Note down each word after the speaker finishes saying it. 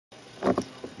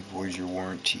void your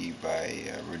warranty by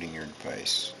rooting your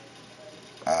device.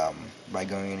 By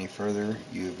going any further,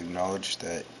 you have acknowledged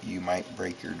that you might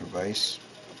break your device.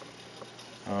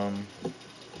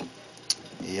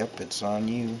 Yep, it's on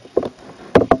you.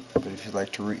 But if you'd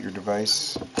like to root your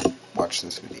device, watch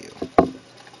this video.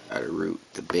 How to root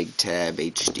the Big Tab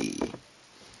HD.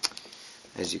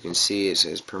 As you can see, it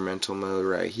says parental mode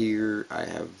right here. I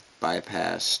have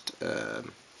bypassed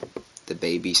the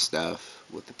baby stuff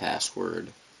with the password.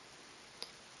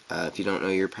 If you don't know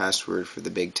your password for the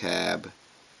Big Tab,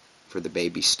 for the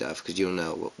baby stuff, because you'll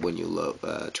know when you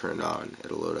turn it on,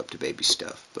 it'll load up to baby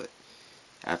stuff. But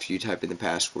after you type in the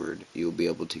password, you'll be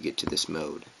able to get to this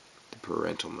mode, the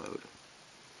parental mode.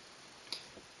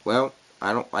 Well,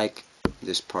 I don't like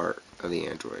this part of the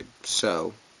Android,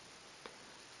 so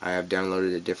I have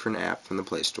downloaded a different app from the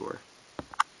Play Store.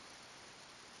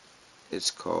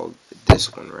 It's called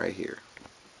this one right here.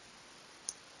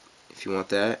 If you want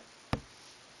that,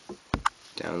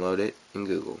 download it in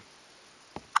Google.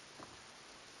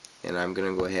 And I'm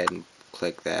going to go ahead and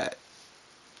click that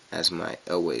as my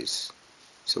always.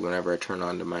 So whenever I turn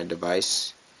on to my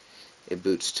device, it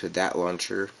boots to that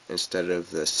launcher instead of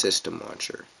the system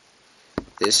launcher.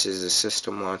 This is the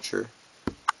system launcher.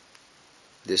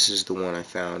 This is the one I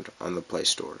found on the Play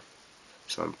Store.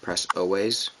 So I'm press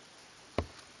always.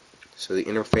 So the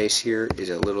interface here is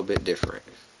a little bit different.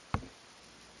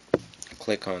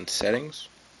 Click on settings.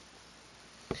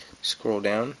 Scroll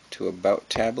down to about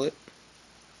tablet.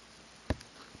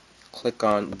 Click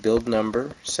on build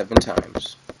number 7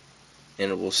 times.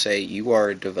 And it will say you are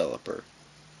a developer.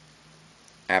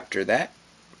 After that,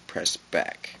 press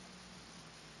back.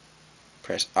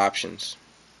 Press options.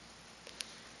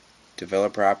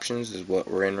 Developer options is what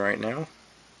we're in right now.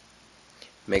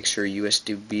 Make sure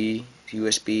USB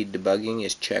debugging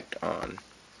is checked on.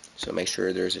 So make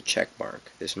sure there's a check mark.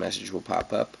 This message will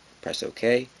pop up. Press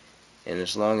OK. And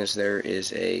as long as there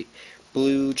is a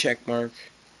blue check mark,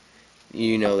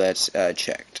 you know that's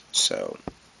checked. So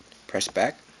press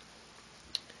back.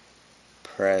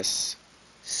 Press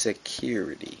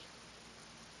security.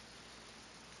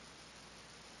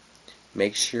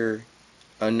 Make sure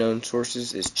unknown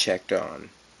sources is checked on.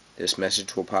 This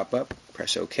message will pop up.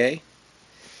 Press OK.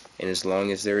 And as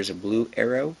long as there is a blue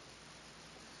arrow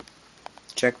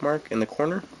check mark in the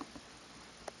corner,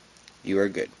 you are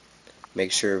good.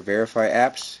 Make sure verify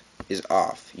apps is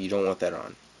off. You don't want that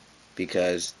on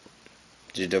because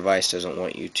the device doesn't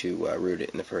want you to root it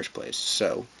in the first place.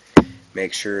 So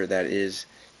make sure that is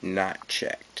not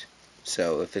checked.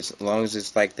 So if it's, as long as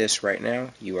it's like this right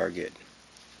now, you are good.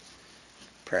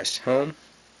 Press home.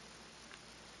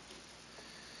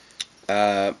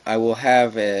 I will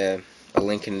have a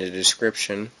link in the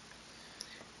description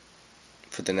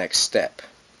for the next step.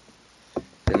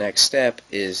 The next step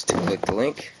is to click the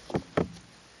link,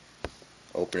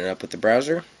 open it up with the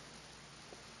browser.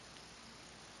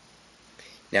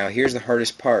 Now here's the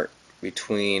hardest part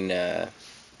between this.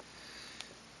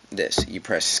 You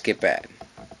press skip ad.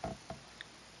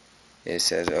 It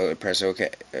says, oh, press OK,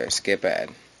 skip ad.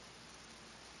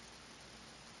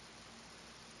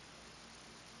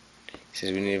 It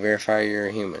says we need to verify you're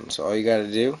a human. So all you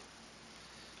gotta do,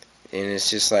 and it's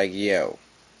just like, yo,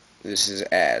 this is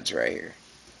ads right here.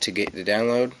 To get the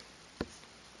download,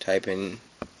 type in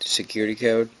the security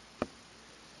code.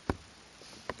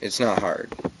 It's not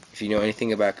hard. If you know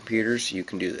anything about computers, you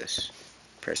can do this.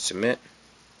 Press submit.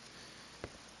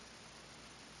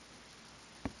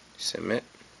 Submit.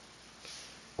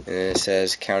 And then it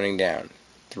says counting down.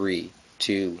 3,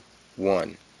 2,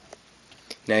 1.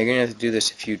 Now you're going to have to do this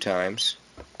a few times.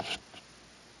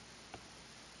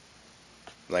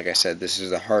 Like I said, this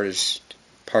is the hardest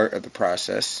part of the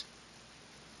process.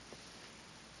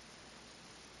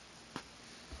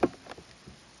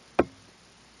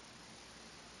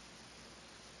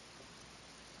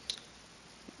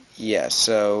 Yeah,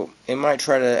 so it might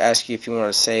try to ask you if you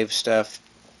want to save stuff.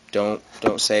 Don't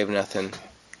save nothing.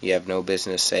 You have no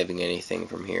business saving anything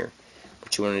from here.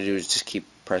 What you want to do is just keep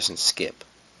pressing skip.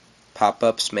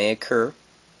 Pop-ups may occur.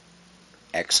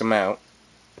 X them out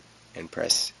and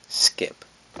press skip.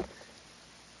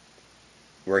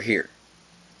 We're here.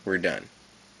 We're done.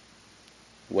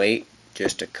 Wait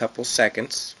just a couple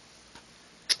seconds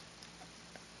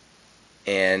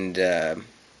and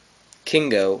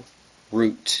Kingo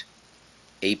Root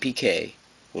APK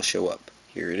will show up.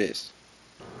 Here it is.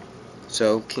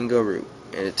 So Kingo Root,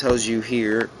 and it tells you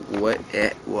here what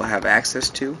it will have access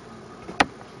to.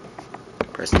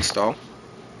 Press install.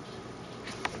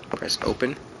 Press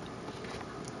open.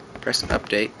 Press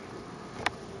update.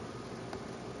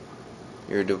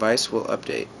 Your device will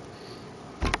update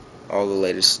all the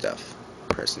latest stuff.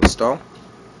 Press install.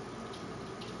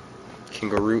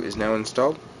 Kingo Root is now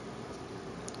installed.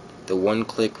 The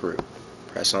one-click root.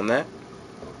 Press on that.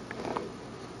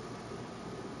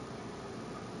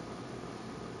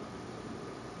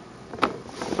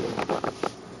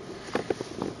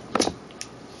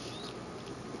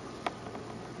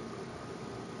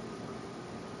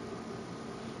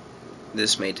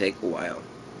 This may take a while.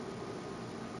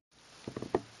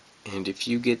 And if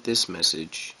you get this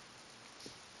message,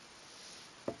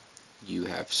 you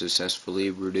have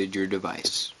successfully rooted your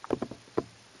device.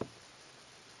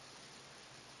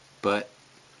 But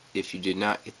if you did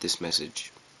not get this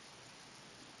message,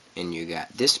 and you got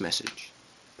this message,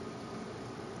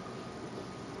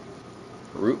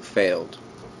 root failed.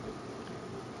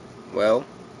 Well,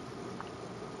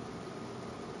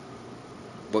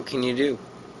 what can you do?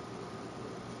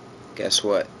 Guess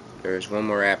what? There's one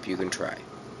more app you can try.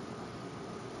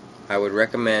 I would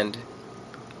recommend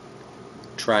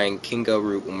trying Kingo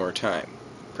Root one more time.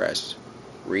 Press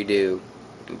redo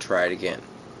and try it again.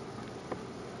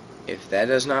 If that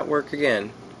does not work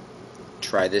again,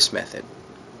 try this method.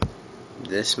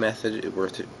 This method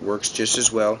works just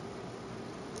as well.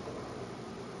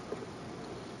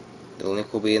 The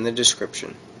link will be in the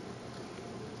description.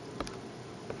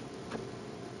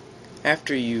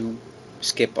 After you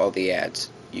skip all the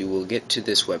ads, you will get to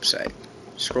this website.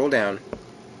 Scroll down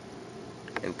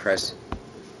and press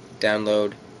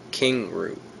download Kingo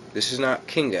Root. This is not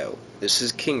Kingo, this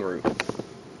is Kingo Root.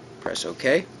 Press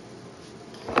OK.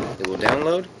 It will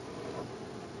download.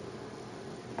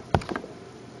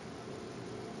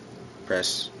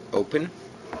 Press open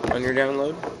on your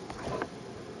download.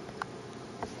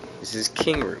 This is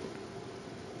Kingo Root.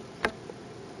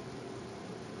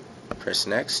 Press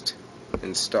next.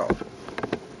 Install.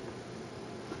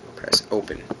 Press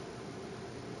open.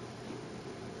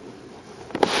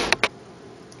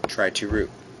 Try to root.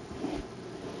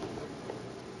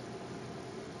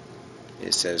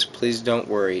 It says, please don't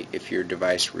worry if your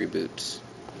device reboots.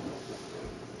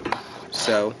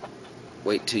 So,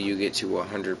 wait till you get to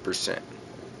 100%.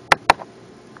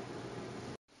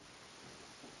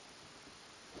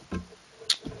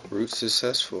 Root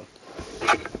successful.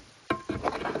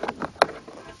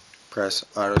 Press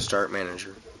Auto Start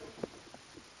Manager.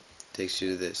 Takes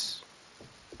you to this.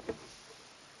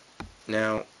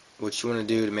 Now, what you want to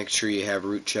do to make sure you have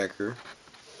Root Checker,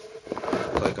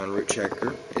 click on Root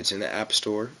Checker. It's in the App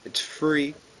Store. It's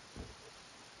free.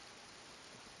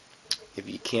 If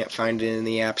you can't find it in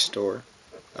the App Store,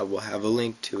 I will have a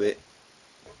link to it,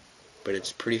 but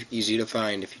it's pretty easy to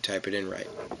find if you type it in right.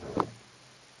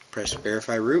 Press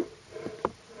Verify Root.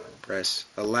 Press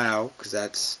Allow, because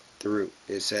that's the root.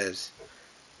 It says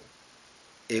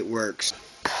it works.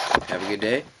 Have a good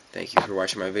day. Thank you for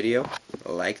watching my video.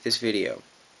 Like this video.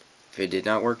 If it did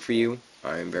not work for you,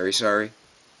 I am very sorry.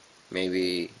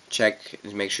 Maybe check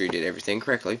and make sure you did everything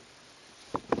correctly.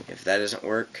 If that doesn't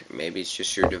work, maybe it's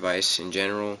just your device in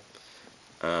general.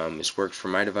 It's worked for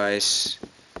my device.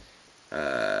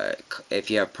 If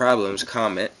you have problems,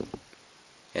 comment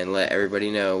and let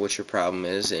everybody know what your problem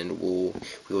is, and we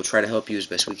will try to help you as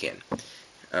best we can.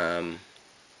 I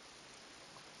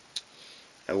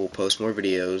will post more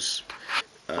videos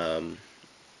on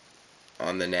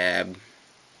the NAB,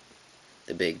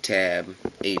 the big tab,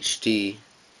 HD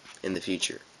in the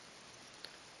future.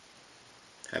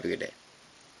 Have a good day.